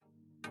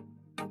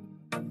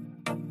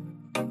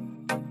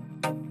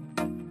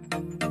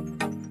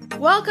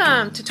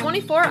Welcome to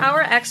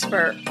 24-Hour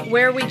Expert,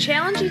 where we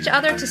challenge each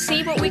other to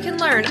see what we can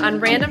learn on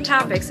random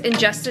topics in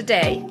just a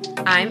day.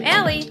 I'm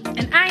Allie.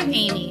 And I'm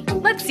Amy.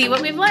 Let's see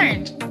what we've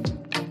learned.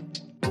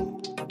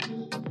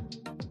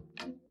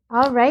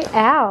 All right,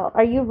 Al,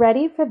 are you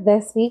ready for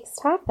this week's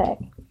topic?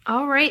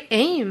 All right,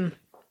 Aim.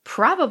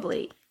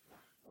 Probably.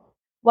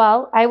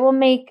 Well, I will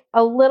make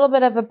a little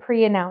bit of a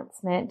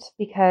pre-announcement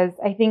because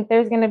I think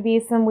there's going to be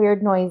some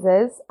weird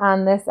noises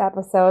on this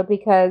episode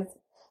because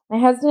my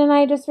husband and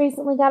I just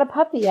recently got a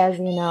puppy, as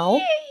you know.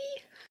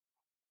 Yay!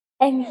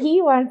 And he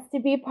wants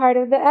to be part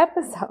of the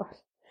episode.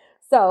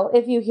 So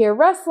if you hear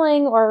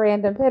rustling or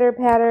random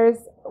pitter-patters,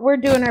 we're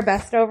doing our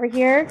best over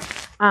here.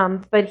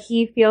 But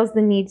he feels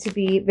the need to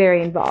be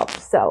very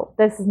involved. So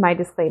this is my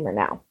disclaimer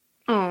now.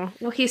 Oh,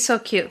 well, he's so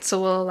cute, so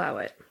we'll allow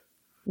it.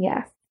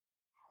 Yes.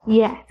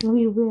 Yes,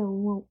 we will,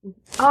 won't we?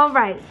 All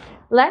right,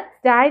 let's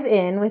dive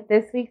in with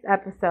this week's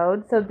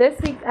episode. So this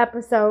week's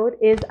episode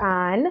is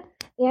on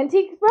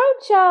Antiques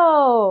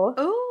Roadshow.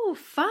 Oh,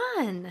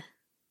 fun.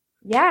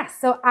 Yeah,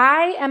 so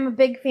I am a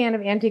big fan of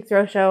Antiques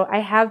Roadshow.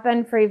 I have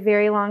been for a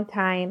very long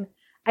time.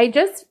 I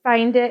just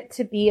find it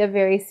to be a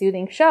very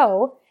soothing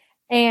show.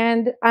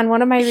 And on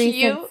one of my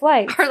recent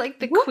flights... You are like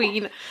the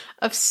queen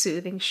of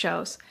soothing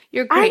shows.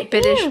 Your Great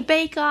British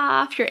Bake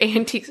Off, your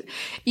antiques.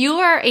 You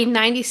are a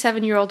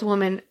 97-year-old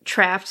woman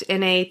trapped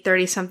in a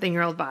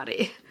 30-something-year-old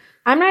body.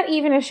 I'm not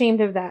even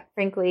ashamed of that,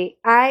 frankly.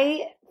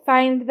 I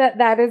find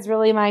that is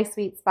really my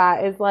sweet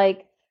spot, is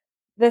like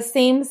the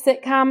same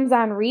sitcoms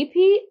on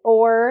repeat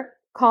or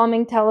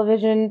calming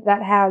television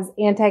that has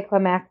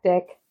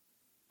anticlimactic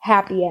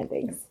happy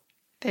endings.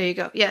 There you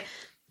go. Yeah.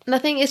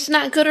 Nothing, it's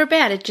not good or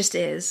bad, it just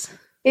is.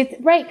 It's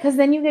right, because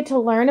then you get to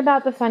learn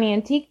about the funny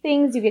antique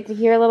things, you get to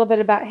hear a little bit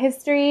about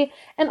history,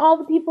 and all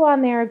the people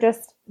on there are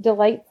just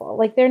delightful.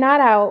 Like, they're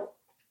not out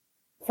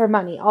for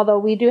money, although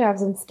we do have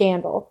some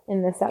scandal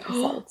in this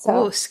episode.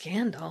 Oh,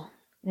 scandal.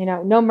 You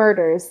know, no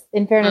murders.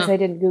 In fairness, I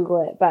didn't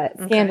Google it, but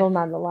scandal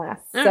nonetheless.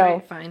 All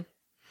right, fine.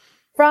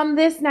 From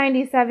this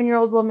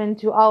 97-year-old woman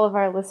to all of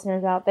our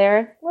listeners out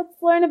there, let's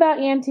learn about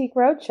Antique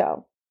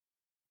Roadshow.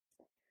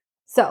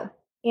 So,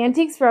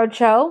 Antiques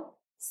Roadshow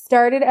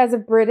started as a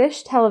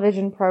British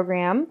television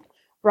program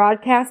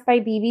broadcast by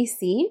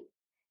BBC,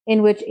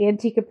 in which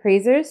antique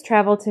appraisers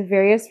travel to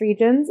various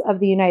regions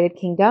of the United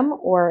Kingdom,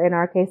 or in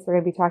our case, we're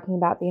going to be talking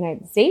about the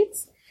United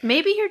States.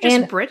 Maybe you're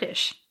just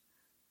British.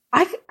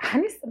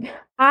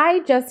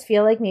 I just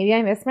feel like maybe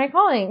I missed my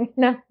calling.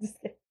 No, just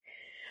kidding.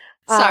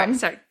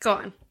 Sorry, go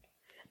on.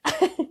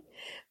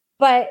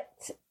 But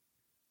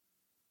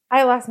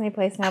I lost my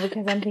place now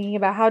because I'm thinking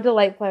about how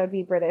delightful I would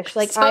be British.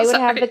 Like, I would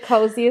have the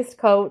coziest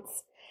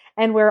coats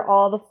and wear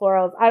all the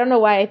florals. I don't know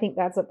why I think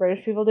that's what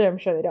British people do. I'm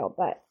sure they don't,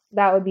 but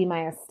that would be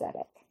my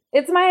aesthetic.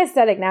 It's my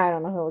aesthetic now. I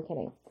don't know who we're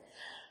kidding.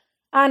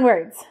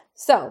 Onwards.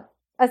 So,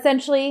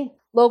 essentially,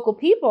 local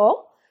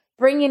people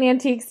bring in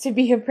antiques to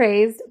be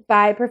appraised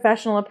by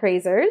professional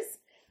appraisers.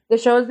 The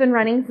show has been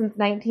running since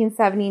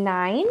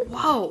 1979.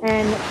 Whoa.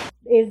 And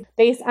is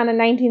based on a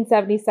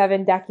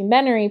 1977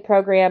 documentary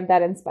program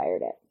that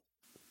inspired it.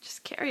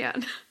 Just carry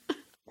on.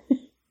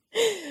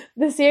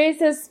 The series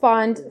has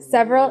spawned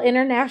several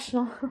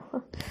international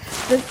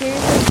versions.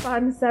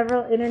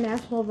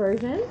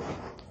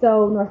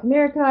 So North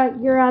America,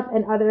 Europe,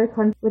 and other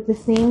countries with the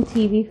same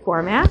TV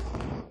format.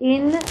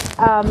 In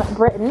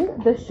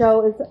Britain, the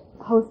show is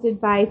hosted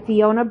by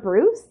Fiona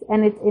Bruce,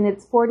 and it's in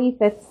its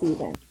 45th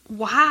season.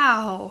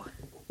 Wow.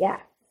 Yeah.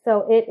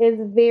 So it is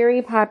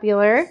very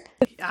popular.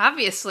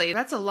 Obviously,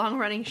 that's a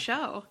long-running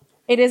show.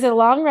 It is a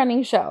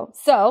long-running show.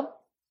 So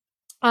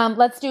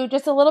let's do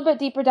just a little bit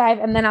deeper dive,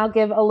 and then I'll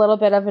give a little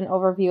bit of an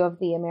overview of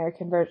the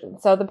American version.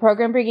 So the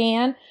program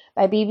began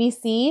by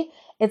BBC.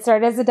 It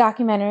started as a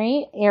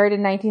documentary, aired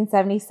in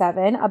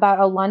 1977, about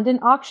a London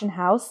auction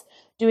house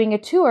doing a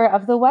tour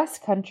of the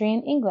West Country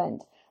in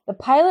England. The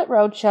pilot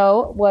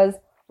roadshow was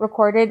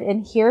recorded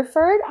in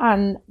Hereford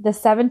on the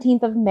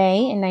 17th of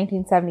May in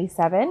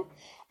 1977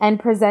 and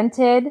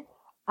presented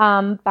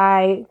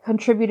by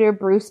contributor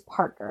Bruce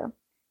Parker.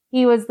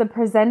 He was the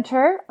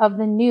presenter of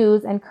the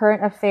news and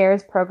current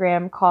affairs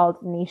program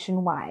called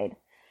Nationwide,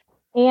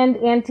 and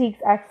antiques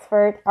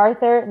expert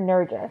Arthur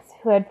Nergis,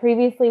 who had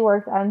previously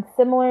worked on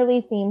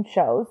similarly themed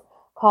shows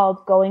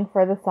called Going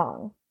for the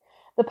Song.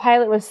 The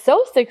pilot was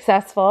so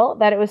successful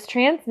that it was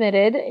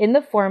transmitted in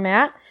the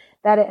format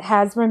that it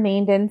has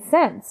remained in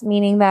since,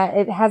 meaning that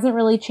it hasn't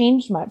really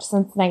changed much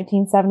since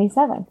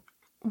 1977.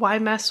 Why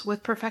mess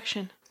with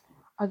perfection?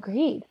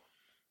 Agreed.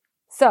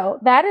 So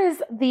that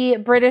is the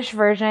British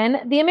version.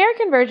 The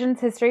American version's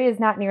history is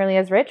not nearly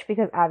as rich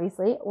because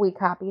obviously we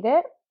copied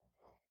it.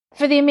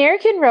 For the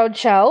American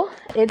Roadshow,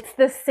 it's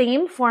the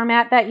same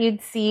format that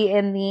you'd see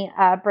in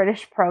the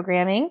British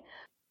programming.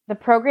 The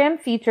program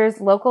features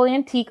local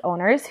antique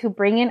owners who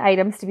bring in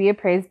items to be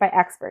appraised by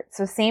experts.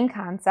 So same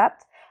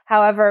concept.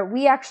 However,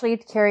 we actually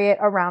carry it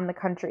around the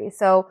country.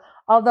 So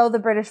although the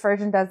British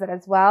version does it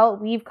as well,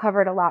 we've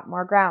covered a lot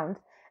more ground.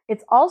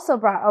 It's also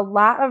brought a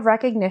lot of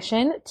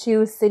recognition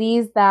to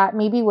cities that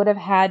maybe would have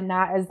had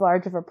not as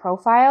large of a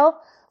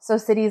profile. So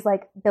cities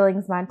like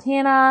Billings,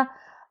 Montana,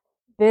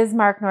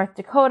 Bismarck, North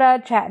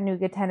Dakota,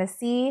 Chattanooga,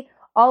 Tennessee,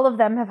 all of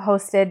them have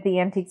hosted the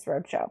Antiques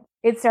Roadshow.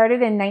 It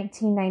started in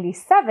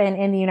 1997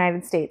 in the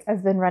United States,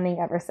 has been running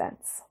ever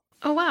since.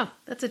 Oh, wow.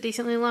 That's a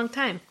decently long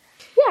time.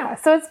 Yeah,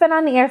 so it's been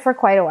on the air for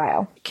quite a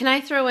while. Can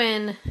I throw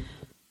in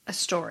a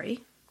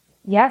story?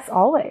 Yes,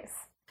 always.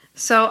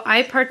 So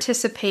I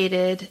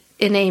participated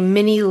in a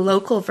mini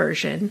local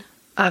version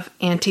of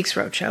Antiques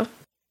Roadshow.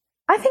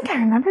 I think I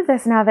remember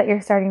this now that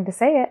you're starting to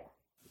say it.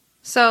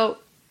 So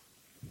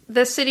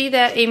the city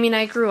that Amy and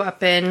I grew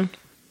up in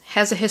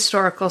has a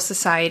historical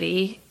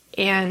society,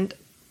 and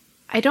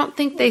I don't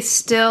think they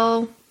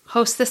still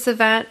host this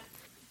event,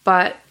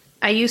 but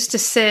I used to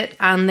sit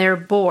on their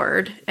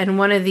board, and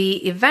one of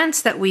the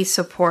events that we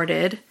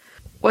supported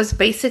was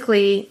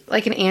basically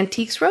like an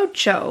Antiques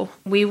Roadshow.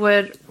 We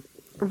would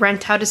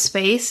rent out a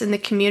space in the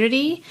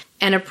community,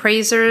 and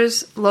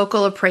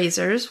local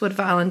appraisers would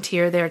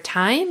volunteer their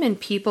time, and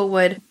people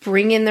would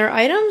bring in their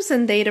items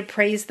and they'd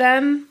appraise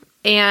them.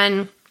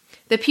 And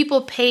the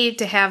people paid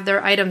to have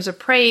their items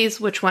appraised,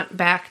 which went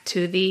back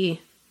to the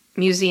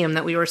museum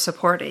that we were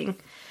supporting.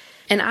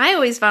 And I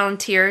always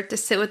volunteered to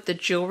sit with the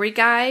jewelry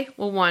guy.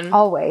 Well,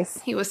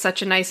 always. He was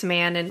such a nice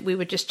man, and we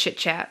would just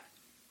chit-chat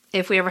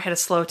if we ever had a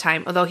slow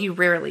time, although he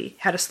rarely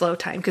had a slow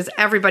time because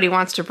everybody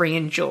wants to bring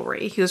in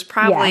jewelry. He was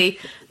probably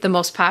the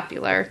most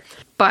popular.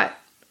 But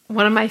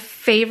one of my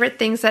favorite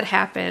things that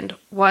happened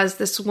was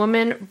this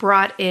woman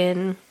brought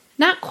in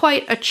not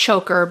quite a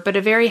choker, but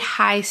a very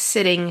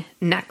high-sitting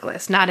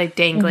necklace, not a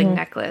dangling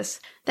necklace.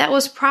 That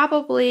was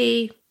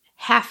probably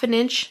half an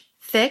inch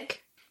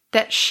thick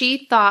that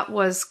she thought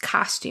was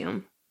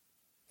costume.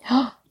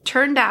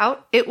 Turned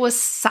out it was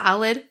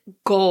solid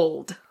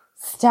gold.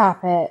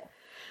 Stop it.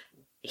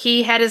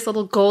 He had his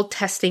little gold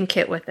testing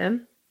kit with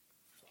him.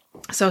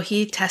 So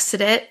he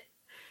tested it,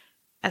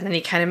 and then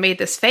he kind of made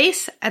this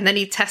face, and then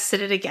he tested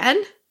it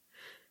again.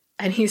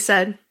 And he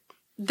said,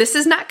 "This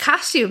is not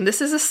costume.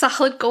 This is a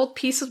solid gold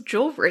piece of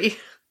jewelry."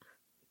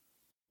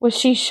 Was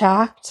she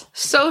shocked?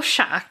 So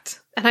shocked.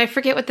 And I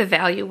forget what the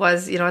value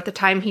was, at the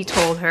time he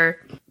told her.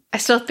 I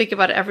still think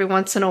about it every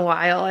once in a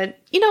while. And,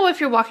 if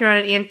you're walking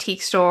around an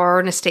antique store or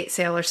an estate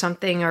sale or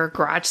something or a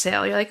garage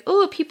sale, you're like,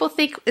 oh, people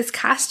think it's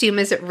costume.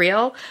 Is it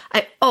real?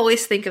 I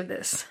always think of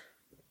this.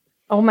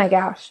 Oh my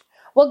gosh.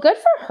 Well, good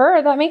for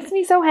her. That makes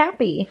me so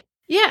happy.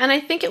 Yeah, and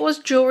I think it was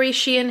jewelry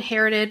she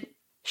inherited.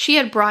 She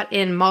had brought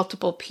in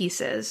multiple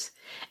pieces.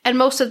 And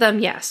most of them,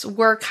 yes,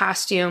 were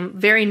costume,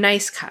 very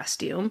nice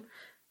costume.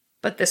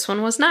 But this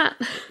one was not.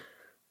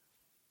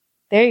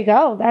 There you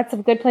go. That's a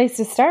good place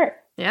to start.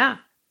 Yeah.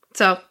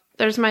 So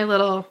there's my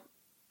little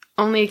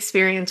only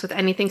experience with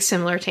anything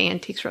similar to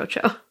Antiques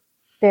Roadshow.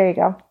 There you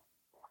go.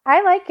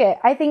 I like it.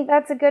 I think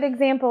that's a good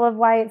example of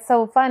why it's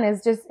so fun.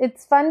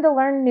 It's fun to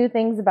learn new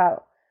things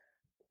about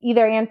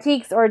either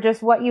antiques or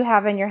just what you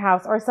have in your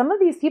house. Or some of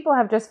these people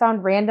have just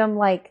found random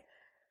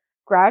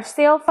garage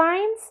sale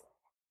finds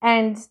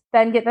and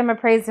then get them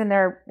appraised and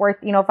they're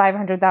worth,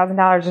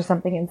 $500,000 or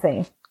something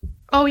insane.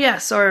 Oh,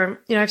 yes. Or,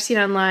 I've seen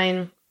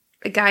online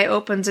a guy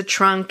opens a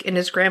trunk in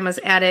his grandma's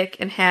attic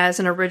and has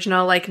an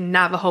original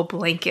Navajo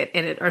blanket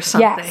in it or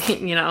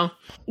something,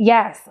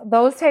 Yes,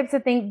 those types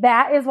of things.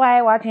 That is why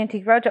I watch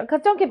Antiques Roadshow.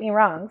 Because don't get me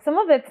wrong, some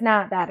of it's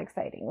not that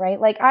exciting, right?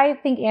 I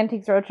think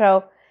Antiques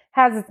Roadshow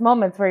has its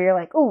moments where you're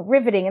like, ooh,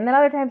 riveting. And then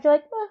other times you're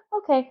like,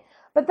 okay.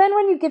 But then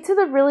when you get to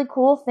the really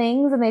cool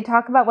things and they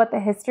talk about what the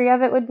history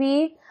of it would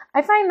be,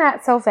 I find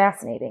that so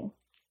fascinating.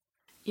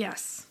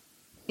 Yes.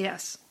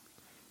 Yes.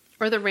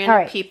 Or the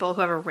random people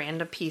who have a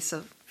random piece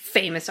of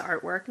famous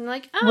artwork and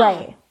oh.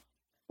 Right.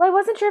 Well, I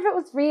wasn't sure if it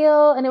was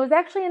real, and it was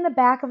actually in the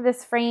back of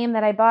this frame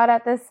that I bought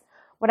at this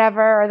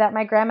whatever, or that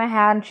my grandma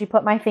had, and she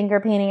put my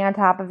finger painting on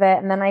top of it,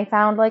 and then I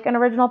found an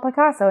original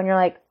Picasso, and you're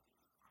like,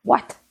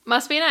 what?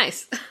 Must be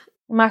nice.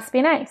 Must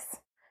be nice.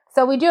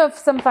 So we do have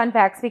some fun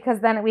facts, because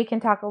then we can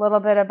talk a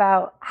little bit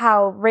about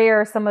how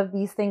rare some of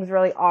these things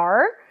really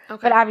are,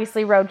 but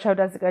obviously Roadshow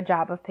does a good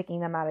job of picking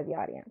them out of the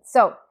audience.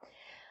 So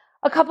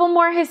a couple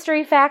more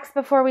history facts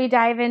before we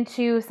dive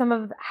into some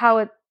of how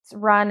it's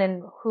run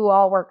and who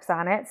all works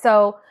on it.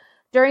 So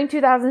during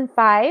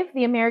 2005,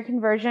 the American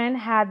version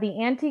had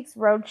the Antiques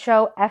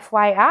Roadshow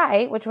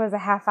FYI, which was a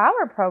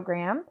half-hour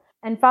program,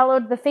 and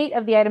followed the fate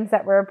of the items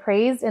that were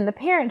appraised in the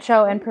parent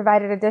show and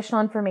provided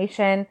additional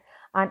information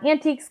on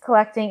antiques,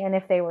 collecting, and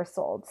if they were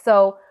sold.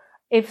 So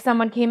if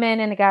someone came in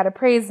and it got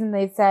appraised and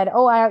they said,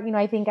 oh,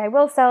 I think I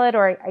will sell it,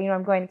 or,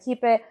 I'm going to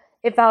keep it,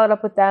 it followed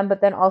up with them,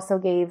 but then also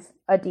gave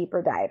a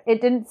deeper dive. It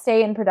didn't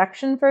stay in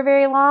production for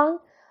very long,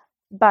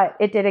 but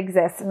it did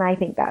exist, and I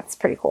think that's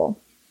pretty cool.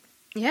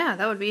 Yeah,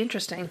 that would be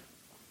interesting.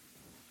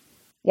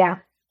 Yeah.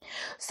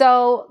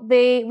 So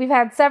we've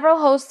had several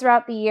hosts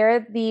throughout the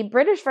year. The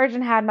British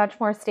version had much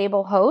more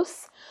stable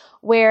hosts,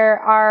 where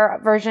our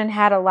version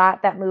had a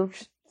lot that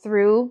moved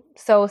through.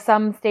 So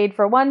some stayed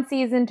for 1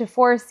 season to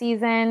 4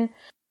 seasons.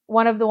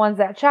 One of the ones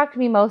that shocked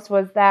me most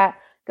was that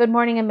Good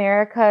Morning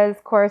America's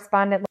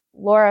correspondent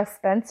Laura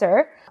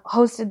Spencer,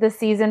 hosted the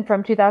season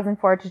from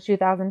 2004 to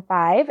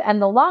 2005.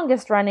 And the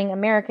longest running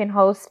American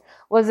host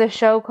was a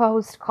show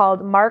host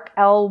called Mark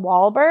L.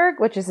 Wahlberg,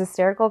 which is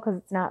hysterical because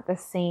it's not the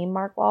same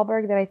Mark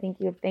Wahlberg that I think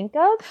you would think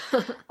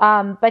of.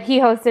 But he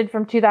hosted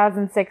from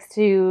 2006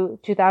 to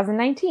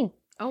 2019.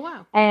 Oh,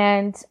 wow.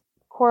 And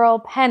Coral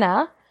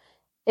Penna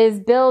is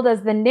billed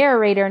as the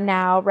narrator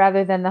now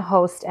rather than the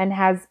host and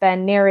has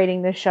been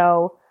narrating the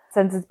show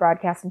since its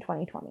broadcast in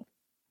 2020.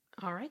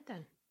 All right,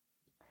 then.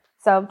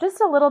 So just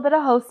a little bit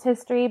of host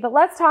history, but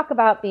let's talk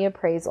about the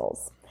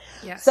appraisals.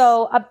 Yes.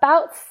 So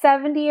about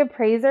 70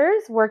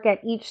 appraisers work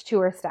at each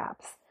tour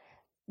stops.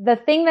 The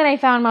thing that I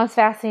found most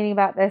fascinating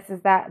about this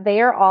is that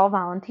they are all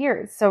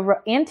volunteers. So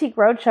Antique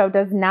Roadshow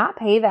does not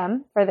pay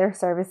them for their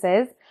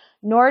services,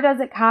 nor does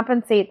it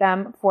compensate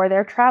them for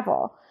their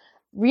travel.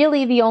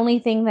 Really, the only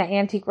thing that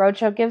Antique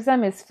Roadshow gives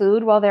them is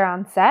food while they're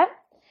on set.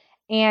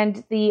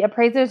 And the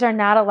appraisers are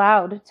not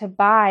allowed to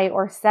buy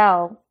or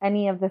sell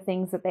any of the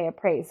things that they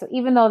appraise. So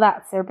even though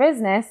that's their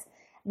business,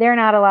 they're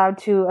not allowed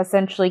to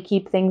essentially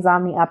keep things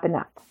on the up and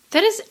up.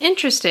 That is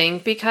interesting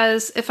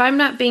because if I'm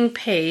not being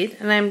paid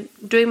and I'm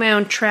doing my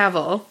own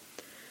travel,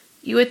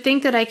 you would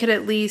think that I could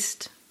at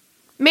least,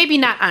 maybe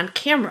not on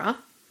camera,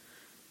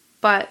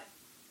 but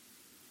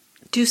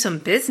do some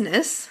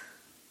business.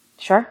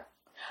 Sure.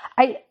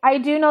 I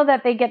do know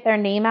that they get their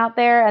name out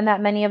there and that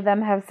many of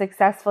them have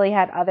successfully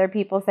had other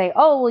people say,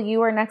 oh, well, you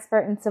were an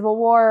expert in Civil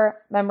War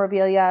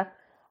memorabilia.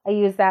 I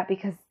use that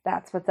because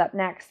that's what's up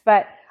next.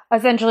 But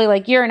essentially,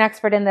 like, you're an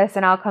expert in this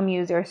and I'll come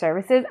use your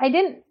services. I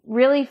didn't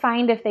really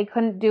find if they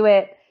couldn't do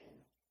it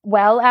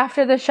well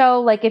after the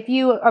show. Like, if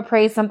you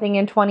appraised something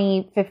in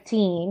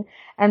 2015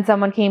 and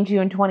someone came to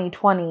you in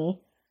 2020,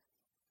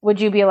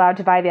 would you be allowed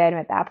to buy the item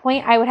at that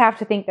point? I would have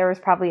to think there was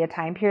probably a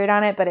time period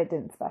on it, but it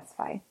didn't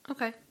specify.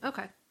 Okay.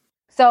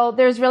 So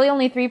there's really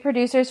only 3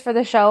 producers for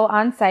the show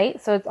on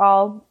site. So it's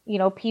all,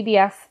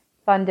 PBS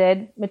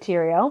funded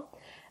material.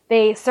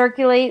 They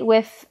circulate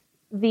with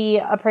the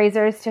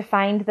appraisers to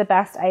find the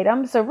best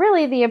item. So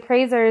really the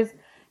appraisers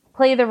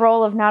play the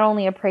role of not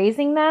only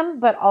appraising them,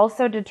 but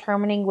also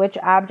determining which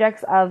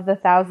objects of the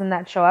 1,000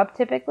 that show up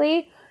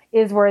typically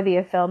is worthy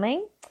of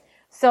filming.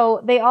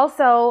 So they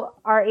also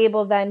are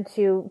able then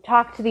to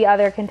talk to the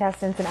other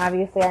contestants and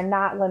obviously are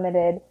not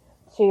limited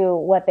to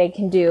what they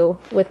can do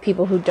with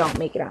people who don't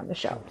make it on the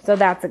show. So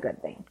that's a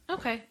good thing.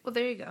 Okay. Well,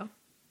 there you go.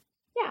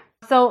 Yeah.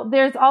 So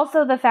there's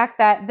also the fact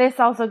that this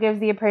also gives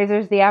the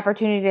appraisers the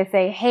opportunity to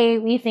say, hey,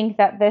 we think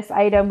that this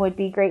item would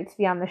be great to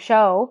be on the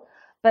show.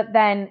 But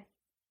then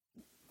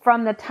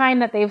from the time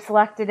that they've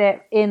selected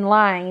it in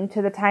line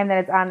to the time that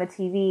it's on the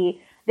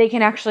TV, they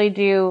can actually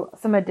do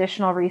some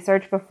additional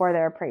research before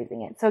they're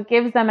appraising it. So it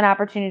gives them an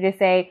opportunity to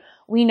say,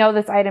 we know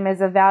this item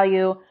is of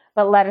value,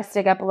 but let us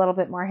dig up a little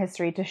bit more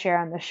history to share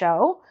on the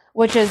show,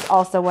 which is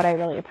also what I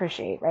really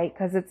appreciate, right?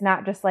 Because it's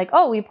not just like,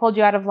 oh, we pulled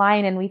you out of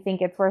line and we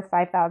think it's worth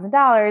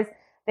 $5,000.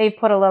 They've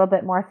put a little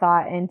bit more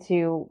thought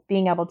into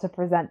being able to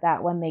present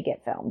that when they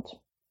get filmed.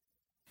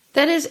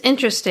 That is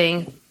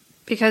interesting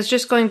because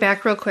just going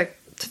back real quick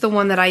to the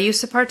one that I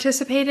used to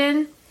participate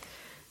in,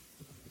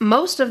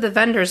 most of the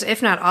vendors,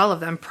 if not all of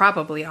them,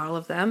 probably all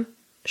of them,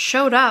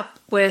 showed up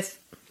with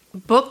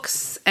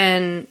books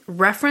and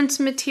reference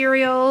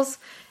materials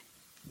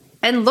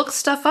and looked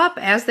stuff up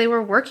as they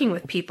were working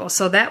with people.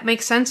 So that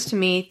makes sense to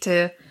me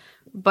to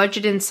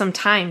budget in some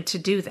time to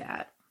do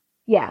that.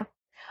 Yeah.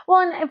 Well,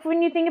 and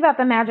when you think about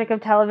the magic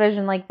of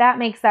television, like that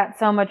makes that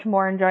so much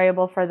more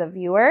enjoyable for the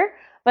viewer,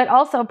 but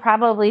also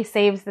probably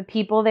saves the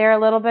people there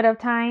a little bit of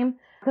time.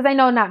 Because I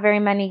know not very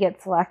many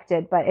get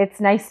selected, but it's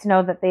nice to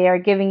know that they are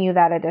giving you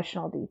that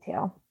additional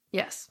detail.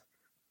 Yes.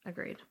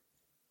 Agreed.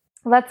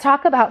 Let's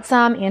talk about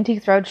some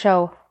Antiques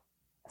Roadshow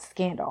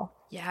scandal.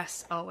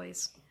 Yes,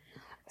 always.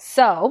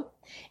 So,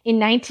 in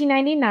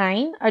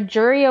 1999, a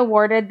jury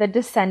awarded the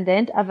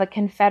descendant of a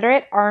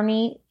Confederate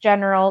Army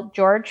General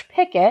George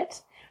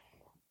Pickett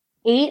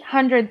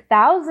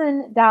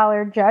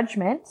 $800,000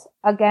 judgment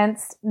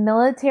against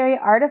military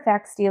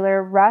artifacts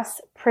dealer Russ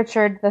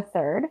Pritchard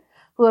III,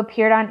 who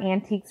appeared on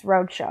Antiques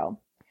Roadshow,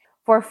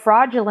 for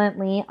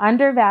fraudulently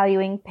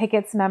undervaluing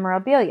Pickett's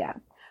memorabilia,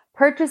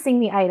 purchasing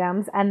the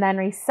items, and then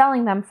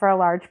reselling them for a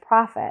large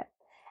profit.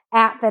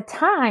 At the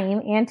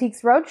time,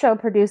 Antiques Roadshow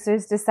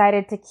producers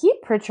decided to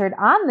keep Pritchard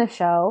on the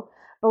show,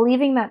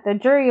 believing that the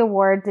jury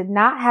award did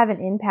not have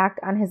an impact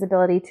on his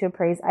ability to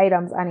appraise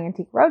items on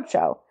Antique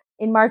Roadshow.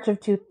 In March of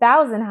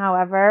 2000,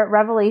 however,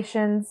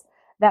 revelations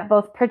that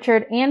both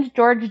Pritchard and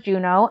George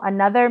Juno,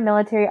 another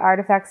military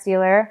artifacts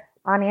dealer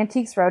on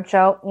Antiques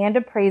Roadshow and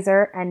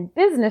appraiser and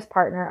business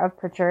partner of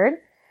Pritchard,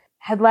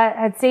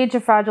 had staged a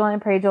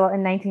fraudulent appraisal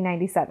in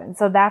 1997.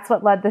 So that's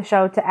what led the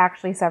show to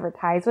actually sever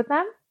ties with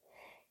them.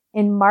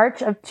 In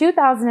March of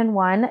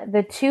 2001,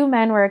 the two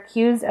men were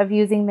accused of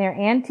using their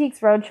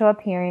Antiques Roadshow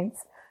appearance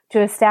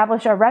to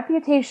establish a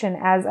reputation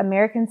as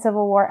American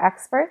Civil War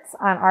experts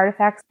on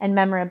artifacts and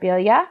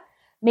memorabilia,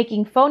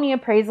 making phony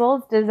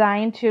appraisals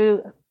designed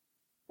to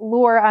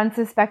lure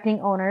unsuspecting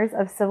owners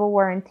of Civil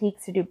War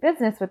antiques to do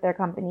business with their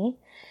company,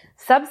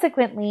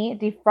 subsequently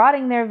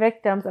defrauding their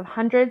victims of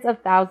hundreds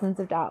of thousands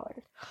of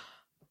dollars.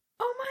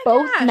 Oh my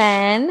Both gosh.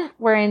 men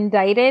were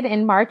indicted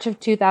in March of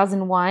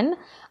 2001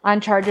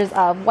 on charges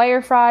of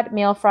wire fraud,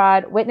 mail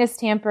fraud, witness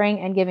tampering,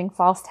 and giving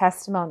false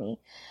testimony.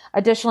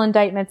 Additional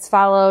indictments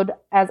followed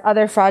as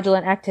other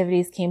fraudulent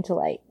activities came to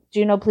light.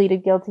 Juneau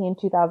pleaded guilty in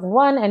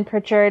 2001 and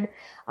Pritchard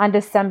on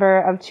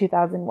December of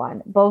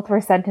 2001. Both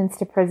were sentenced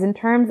to prison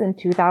terms in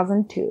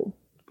 2002.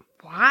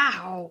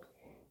 Wow.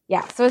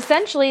 Yeah, so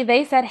essentially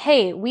they said,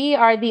 hey, we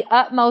are the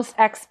utmost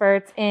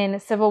experts in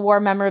Civil War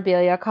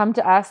memorabilia. Come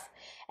to us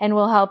and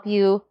we'll help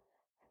you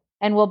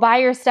and we'll buy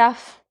your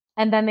stuff.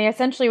 And then they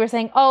essentially were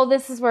saying, oh,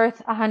 this is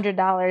worth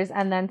 $100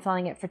 and then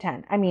selling it for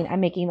 $10. I mean, I'm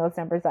making those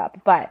numbers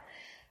up, but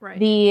right.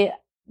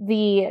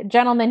 The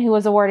gentleman who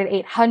was awarded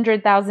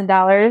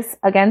 $800,000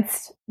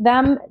 against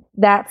them,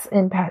 that's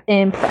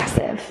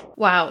impressive.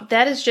 Wow,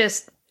 that is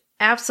just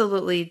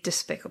absolutely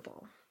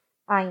despicable.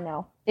 I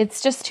know.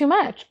 It's just too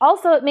much.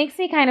 Also, it makes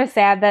me kind of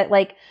sad that,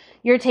 like,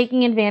 you're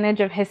taking advantage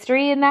of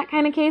history in that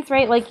kind of case,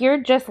 right? Like,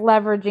 you're just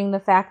leveraging the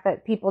fact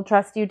that people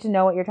trust you to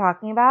know what you're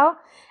talking about,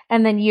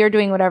 and then you're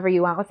doing whatever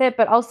you want with it.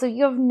 But also,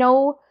 you have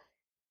no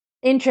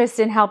interest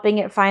in helping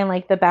it find,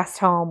 like, the best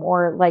home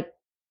or, like,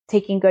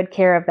 taking good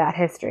care of that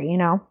history, you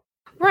know?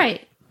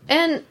 Right.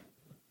 And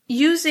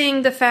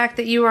using the fact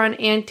that you were on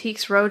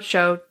Antiques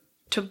Roadshow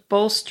to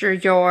bolster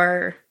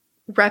your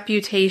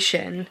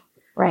reputation.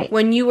 Right.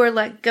 When you were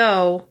let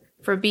go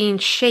for being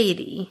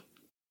shady.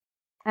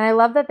 And I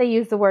love that they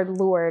use the word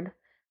lured.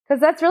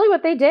 Because that's really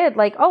what they did.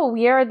 Like, oh,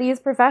 we are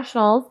these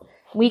professionals.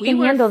 We can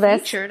handle this. We were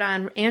featured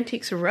on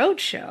Antiques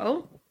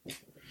Roadshow.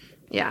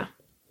 Yeah.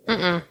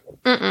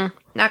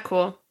 Not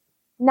cool.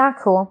 Not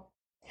cool.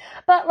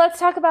 But let's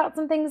talk about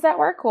some things that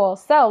were cool.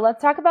 So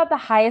let's talk about the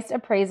highest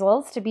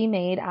appraisals to be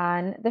made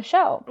on the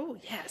show. Oh,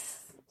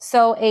 yes.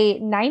 So a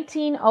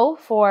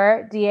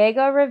 1904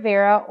 Diego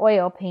Rivera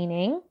oil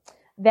painting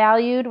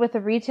valued with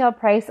a retail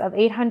price of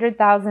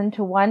 $800,000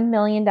 to $1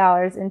 million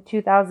in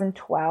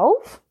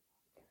 2012.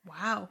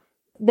 Wow.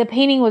 The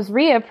painting was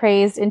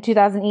reappraised in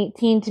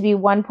 2018 to be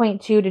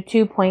 $1.2 to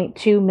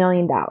 $2.2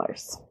 million.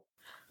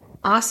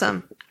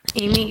 Awesome.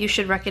 Amy, you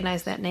should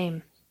recognize that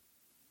name.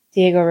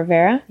 Diego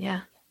Rivera?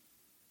 Yeah.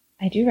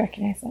 I do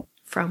recognize it.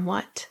 From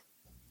what?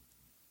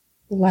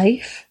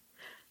 Life.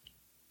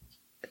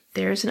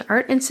 There's an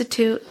art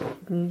institute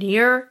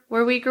near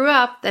where we grew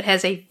up that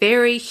has a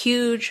very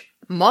huge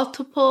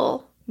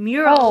multiple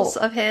murals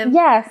of him.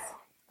 Yes.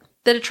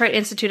 The Detroit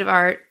Institute of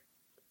Art.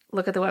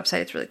 Look at the website.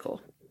 It's really cool.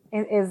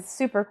 It is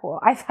super cool.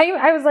 I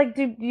was like,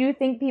 do you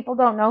think people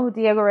don't know who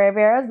Diego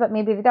Rivera is? But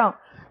maybe they don't.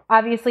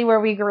 Obviously,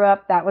 where we grew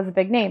up, that was a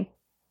big name.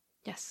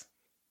 Yes.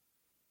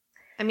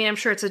 I mean, I'm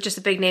sure it's just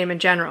a big name in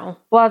general.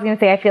 Well, I was going to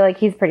say, I feel like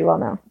he's pretty well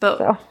known.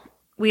 But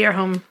we are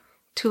home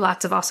to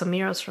lots of awesome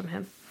murals from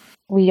him.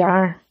 We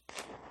are.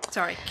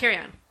 Sorry, carry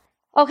on.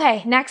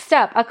 Okay, next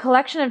up, a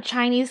collection of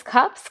Chinese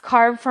cups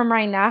carved from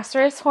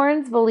rhinoceros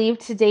horns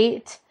believed to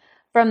date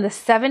from the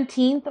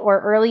 17th or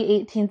early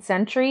 18th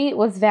century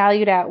was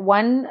valued at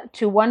 $1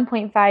 to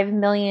 $1.5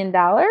 million.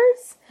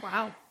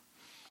 Wow.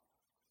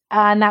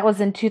 And that was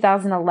in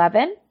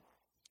 2011.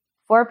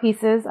 4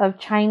 pieces of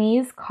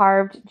Chinese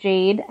carved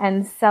jade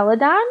and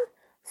celadon,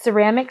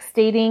 ceramics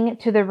dating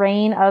to the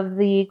reign of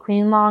the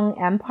Qianlong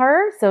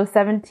Empire, so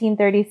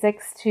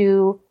 1736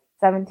 to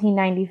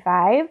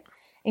 1795,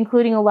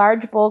 including a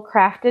large bowl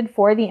crafted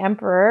for the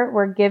emperor,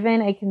 were given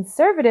a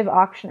conservative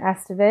auction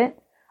estimate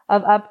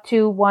of up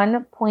to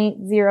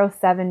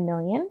 $1.07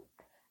 million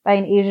by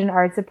an Asian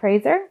arts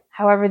appraiser.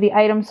 However, the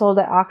item sold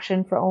at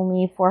auction for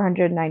only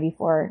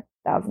 $494,000.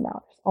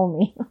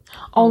 Only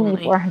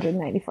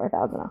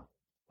 $494,000.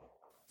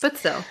 But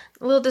still,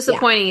 a little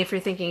disappointing if you're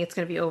thinking it's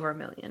going to be over $1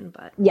 million.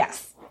 But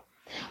yes.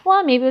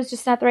 Well, maybe it was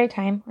just not the right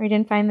time, or you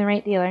didn't find the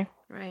right dealer.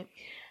 Right.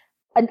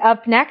 And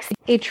up next,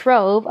 a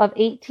trove of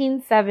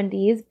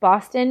 1870s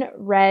Boston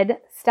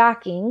Red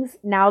Stockings,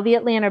 now the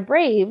Atlanta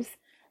Braves,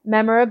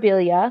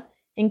 memorabilia,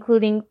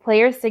 including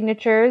player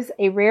signatures,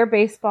 a rare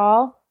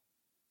baseball,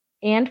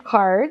 and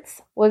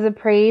cards, was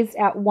appraised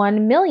at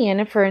 $1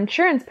 million for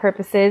insurance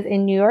purposes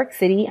in New York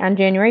City on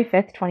January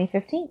 5th,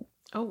 2015.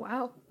 Oh,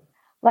 wow.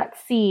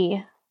 Let's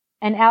see.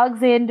 An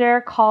Alexander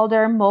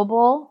Calder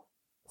mobile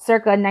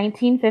circa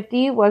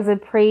 1950 was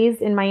appraised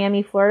in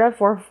Miami, Florida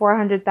for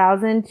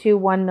 $400,000 to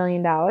 $1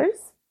 million. A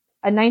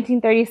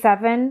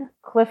 1937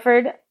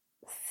 Clifford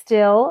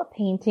Still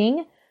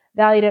painting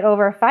valued at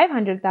over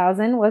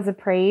 $500,000 was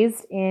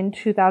appraised in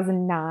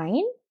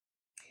 2009.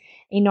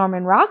 A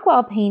Norman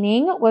Rockwell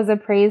painting was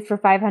appraised for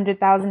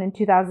 $500,000 in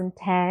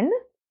 2010.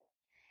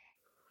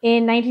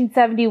 In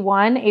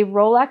 1971, a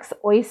Rolex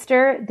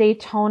Oyster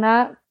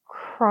Daytona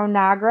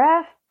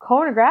chronograph,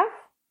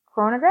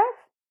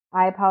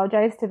 I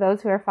apologize to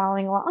those who are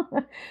following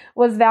along,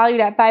 was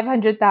valued at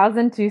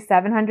 $500,000 to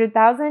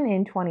 $700,000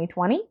 in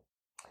 2020.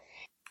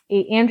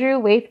 A Andrew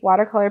Waite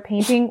watercolor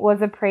painting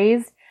was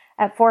appraised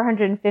at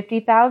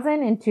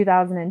 $450,000 in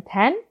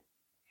 2010.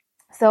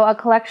 So a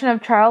collection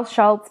of Charles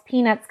Schultz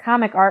Peanuts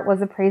comic art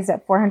was appraised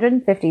at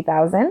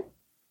 $450,000.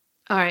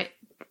 All right.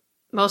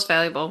 Most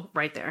valuable,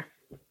 right there.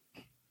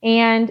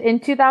 And in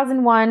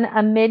 2001,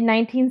 a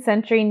mid-19th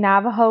century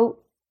Navajo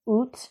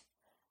Ute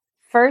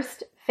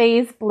first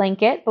phase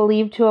blanket,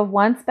 believed to have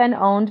once been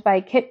owned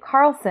by Kit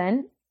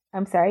Carson,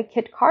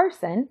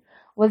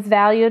 was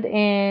valued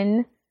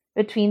in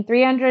between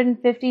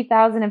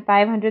 $350,000 and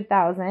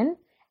 $500,000.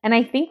 And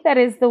I think that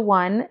is the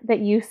one that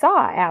you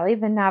saw, Allie,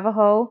 the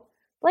Navajo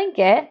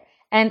blanket.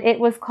 And it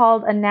was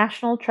called a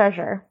national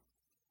treasure.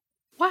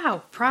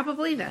 Wow,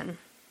 probably then.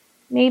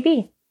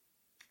 Maybe.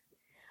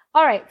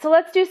 All right, so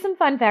let's do some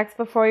fun facts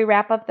before we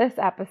wrap up this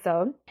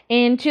episode.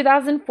 In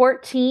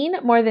 2014,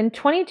 more than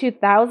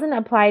 22,000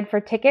 applied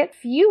for tickets.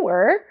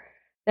 Fewer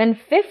than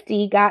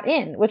 50 got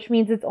in, which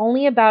means it's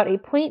only about a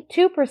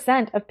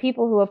 0.2% of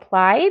people who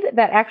applied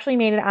that actually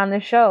made it on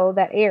the show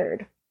that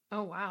aired.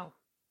 Oh, wow.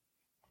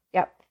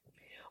 Yep.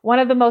 One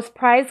of the most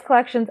prized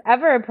collections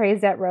ever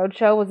appraised at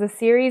Roadshow was a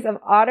series of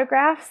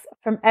autographs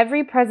from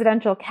every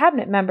presidential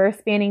cabinet member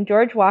spanning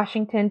George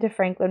Washington to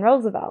Franklin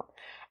Roosevelt.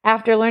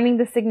 After learning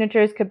the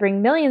signatures could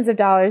bring millions of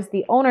dollars,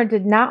 the owner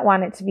did not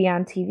want it to be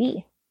on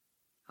TV.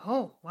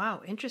 Oh,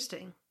 wow.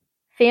 Interesting.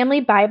 Family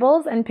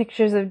Bibles and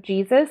pictures of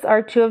Jesus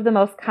are two of the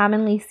most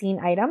commonly seen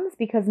items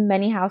because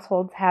many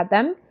households had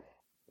them.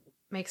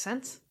 Makes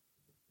sense.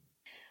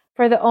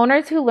 For the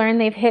owners who learn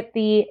they've hit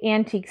the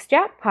antiques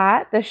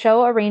jackpot, the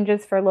show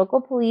arranges for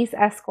local police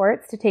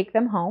escorts to take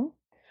them home.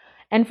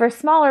 And for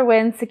smaller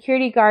wins,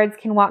 security guards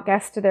can walk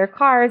guests to their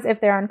cars if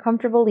they're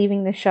uncomfortable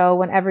leaving the show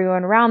when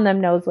everyone around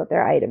them knows what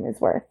their item is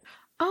worth.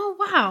 Oh,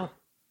 wow.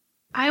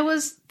 I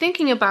was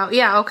thinking about,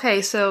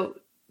 okay, so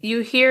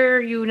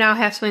you now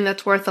have something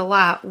that's worth a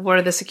lot. What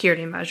are the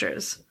security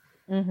measures?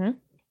 Mm-hmm.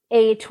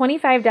 A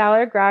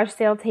 $25 garage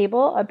sale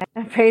table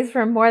appraised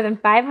for more than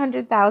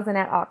 $500,000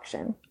 at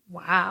auction.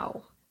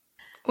 Wow.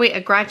 Wait,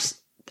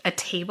 a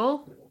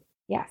table?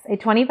 Yes, a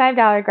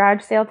 $25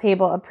 garage sale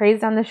table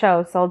appraised on the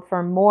show sold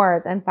for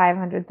more than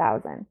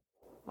 $500,000.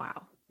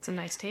 Wow, it's a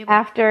nice table.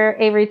 After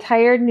a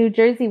retired New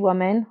Jersey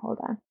woman, hold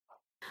on.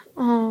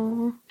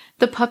 Oh,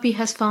 the puppy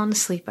has fallen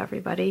asleep,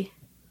 everybody.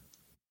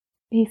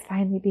 He's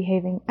finally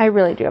behaving. I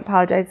really do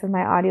apologize if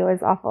my audio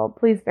is awful.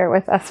 Please bear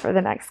with us for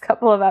the next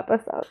couple of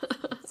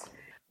episodes.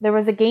 There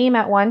was a game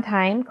at one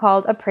time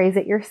called Appraise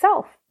It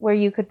Yourself, where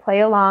you could play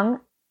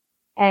along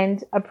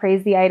and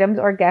appraise the items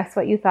or guess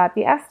what you thought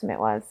the estimate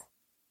was.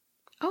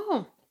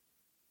 Oh.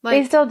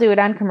 They still do it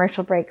on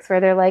commercial breaks where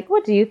they're like,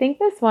 what do you think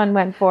this one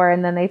went for?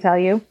 And then they tell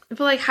you.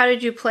 But how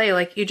did you play?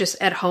 You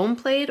just at home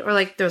played? Or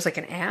there was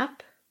an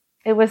app?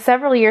 It was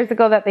several years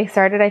ago that they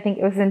started. I think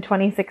it was in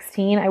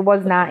 2016. I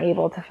was not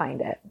able to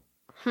find it.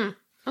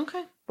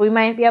 Okay. We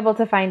might be able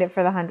to find it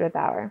for the 100th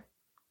hour.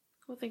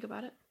 We'll think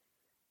about it.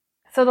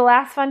 So the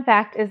last fun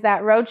fact is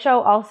that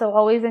Roadshow also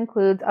always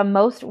includes a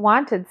most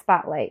wanted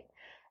spotlight,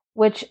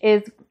 which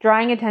is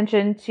drawing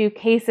attention to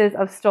cases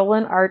of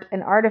stolen art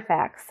and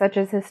artifacts, such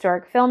as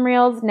historic film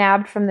reels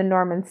nabbed from the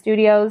Norman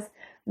studios,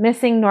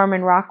 missing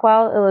Norman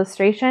Rockwell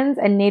illustrations,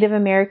 and Native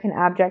American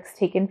objects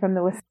taken from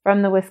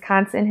the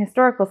Wisconsin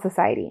Historical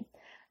Society.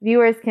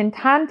 Viewers can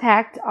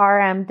contact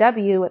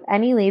RMW with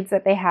any leads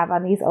that they have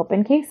on these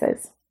open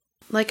cases.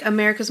 Like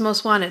America's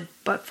Most Wanted,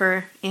 but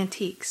for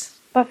antiques.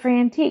 But for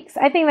antiques.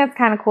 I think that's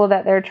kind of cool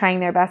that they're trying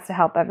their best to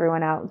help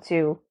everyone out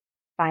to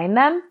find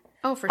them.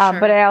 Oh, for sure.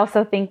 But I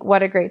also think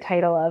what a great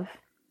title of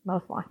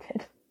Most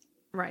Wanted.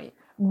 Right.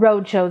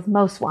 Roadshow's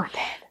Most Wanted.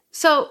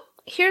 So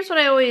here's what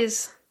I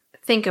always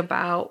think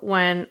about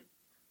when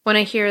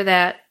I hear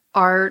that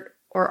art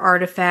or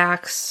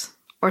artifacts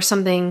or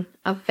something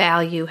of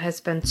value has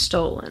been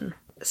stolen.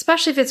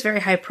 Especially if it's very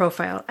high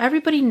profile.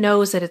 Everybody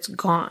knows that it's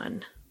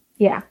gone.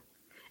 Yeah.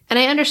 And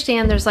I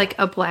understand there's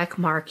a black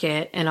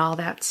market and all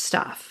that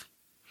stuff.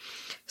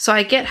 So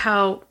I get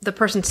how the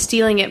person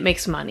stealing it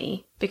makes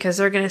money because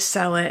they're going to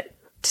sell it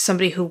to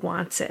somebody who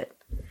wants it.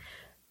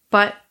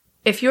 But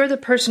if you're the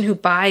person who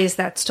buys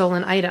that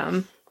stolen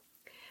item,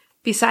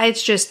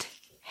 besides just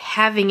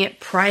having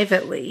it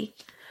privately,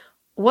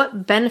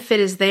 what benefit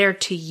is there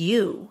to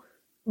you?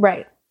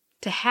 Right.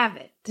 To have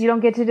it? You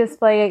don't get to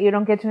display it. You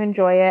don't get to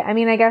enjoy it. I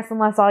mean, I guess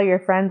unless all your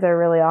friends are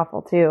really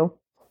awful too.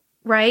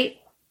 Right?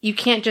 You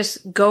can't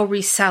just go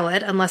resell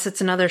it unless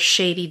it's another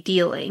shady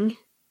dealing.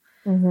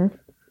 Mm-hmm.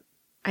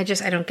 I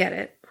don't get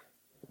it.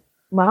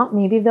 Well,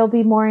 maybe there'll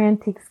be more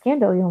antique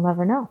scandal. You'll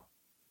never know.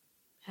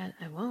 I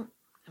won't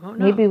know.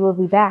 Maybe we'll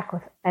be back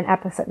with an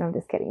episode. No, I'm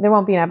just kidding. There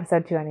won't be an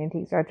episode 2 on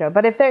Antiques Roadshow.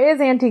 But if there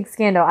is antique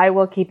scandal, I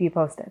will keep you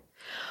posted.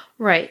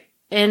 Right.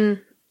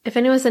 And if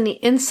anyone's any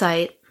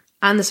insight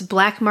on this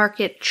black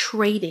market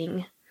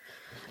trading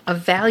of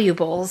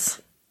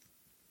valuables...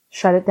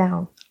 Shut it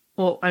down.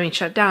 Well,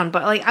 shut down.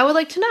 But, I would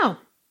like to know.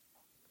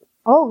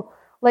 Oh,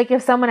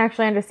 if someone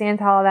actually understands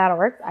how all that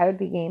works, I would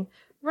be game.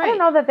 Right. I don't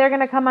know that they're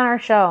going to come on our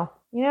show.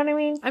 You know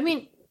what I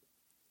mean?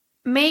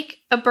 Make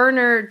a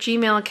burner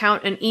Gmail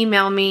account and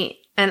email me,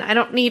 and I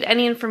don't need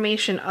any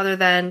information other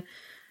than,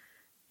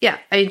 do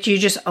you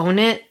just own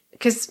it?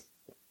 Because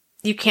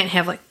you can't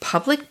have,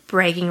 public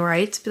bragging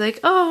rights. Be like,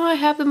 oh, I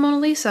have the Mona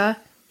Lisa.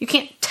 You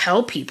can't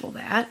tell people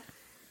that.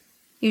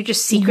 You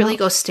just secretly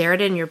go stare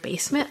at it in your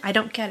basement? I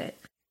don't get it.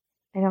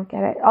 I don't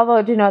get it.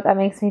 Although, do you know what that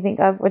makes me think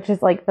of, which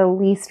is like the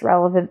least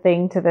relevant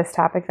thing to this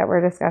topic that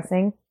we're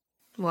discussing?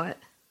 What?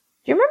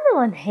 Do you remember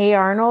when Hey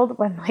Arnold,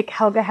 when like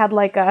Helga had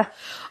like a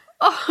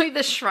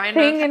the shrine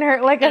thing in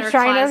her, like a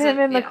shrine closet. of him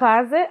in the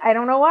closet? I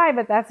don't know why,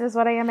 but that's just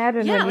what I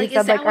imagined when you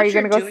said, like, are you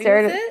going to go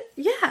stare at it?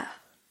 Yeah.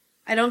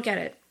 I don't get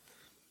it.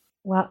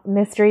 Well,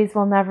 mysteries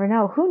we'll never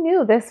know. Who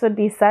knew this would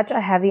be such a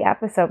heavy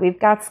episode? We've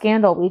got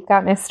scandal. We've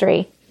got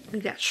mystery.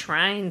 We've got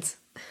shrines.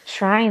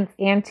 Shrines,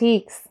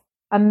 antiques,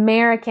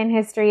 American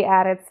history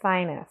at its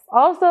finest.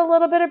 Also a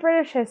little bit of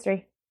British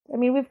history. I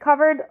mean, we've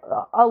covered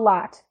a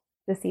lot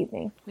this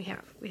evening. We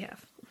have.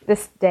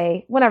 This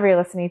day, whenever you're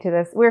listening to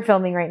this, we're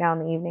filming right now in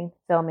the evening,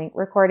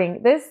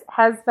 recording. This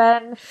has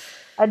been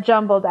a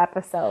jumbled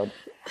episode.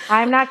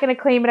 I'm not going to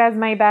claim it as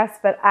my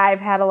best, but I've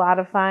had a lot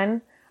of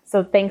fun.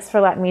 So thanks for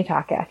letting me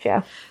talk at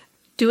you.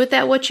 Do with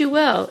that what you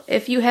will.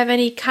 If you have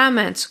any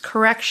comments,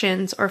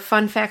 corrections, or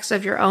fun facts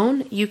of your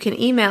own, you can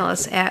email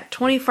us at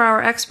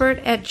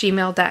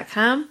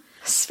 24hourexpert@gmail.com.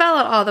 Spell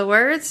out all the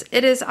words.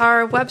 It is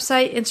our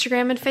website,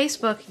 Instagram, and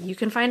Facebook. You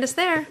can find us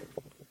there.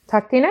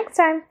 Talk to you next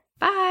time.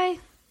 Bye.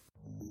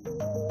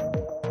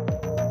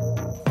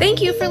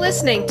 Thank you for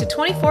listening to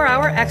 24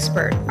 Hour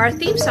Expert. Our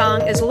theme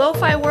song is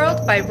Lo-Fi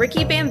World by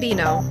Ricky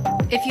Bambino.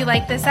 If you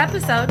like this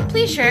episode,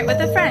 please share it with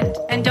a friend.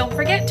 And don't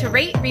forget to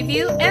rate,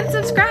 review, and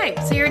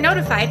subscribe so you're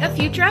notified of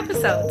future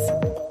episodes.